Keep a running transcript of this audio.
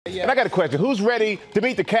And I got a question. Who's ready to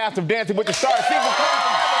meet the cast of Dancing with the Stars season 7?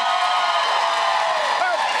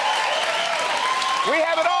 We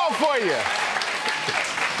have it all for you.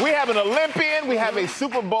 We have an Olympian, we have a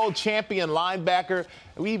Super Bowl champion linebacker,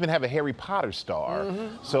 and we even have a Harry Potter star.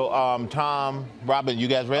 So, Tom, Robin, you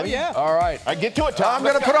guys ready? Oh, yeah. All right. Get to it, Tom. I'm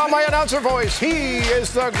going to put on my announcer voice. He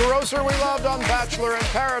is the grocer we loved on Bachelor in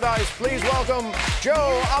Paradise. Please welcome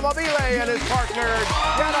Joe Amabile and his partner,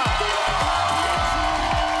 Jenna.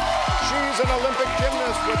 She's an Olympic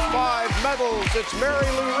gymnast with 5 medals. It's Mary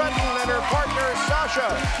Lou Retton and her partner, Sasha.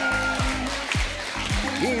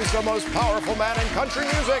 He's the most powerful man in country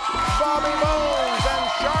music, Bobby Bones and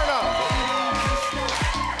Sharna.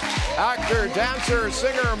 Actor, dancer,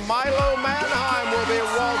 singer Milo Manheim will be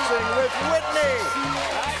waltzing with Whitney.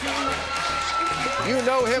 You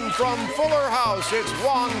know him from Fuller House. It's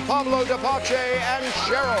Juan Pablo de Pache and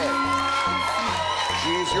Cheryl.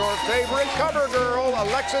 She's your favorite cover girl,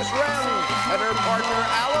 Alexis Wren, and her partner,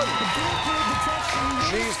 Alan.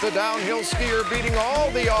 She's the downhill skier beating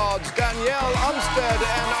all the odds, Danielle Umstead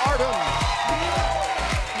and Artem.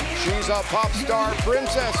 She's a pop star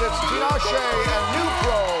princess, it's Tinashe and new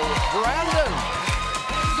pro, Brandon.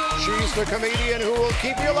 She's the comedian who will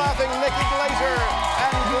keep you laughing, Nikki Glazer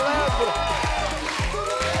and Gleb.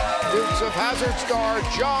 Dukes of Hazzard star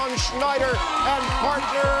John Schneider and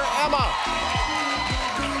partner Emma.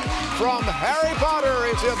 From Harry Potter,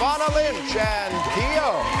 it's Ivana Lynch and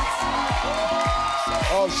Keo.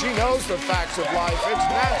 Oh, she knows the facts of life. It's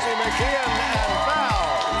Nancy McKeon and Val.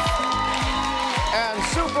 And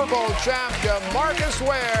Super Bowl champ DeMarcus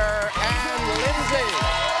Ware and Lindsay.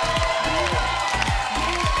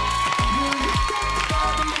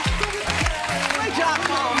 Great job,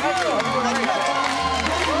 Tom.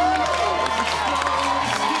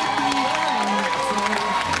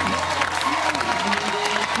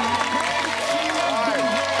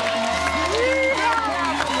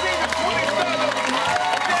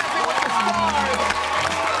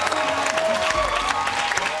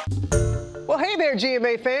 Well, hey there,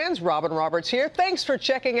 GMA fans. Robin Roberts here. Thanks for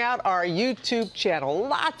checking out our YouTube channel.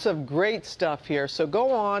 Lots of great stuff here. So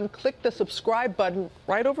go on, click the subscribe button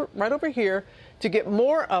right over here to get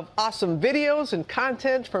more of awesome videos and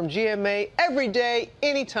content from GMA every day,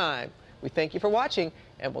 anytime. We thank you for watching,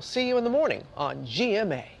 and we'll see you in the morning on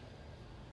GMA.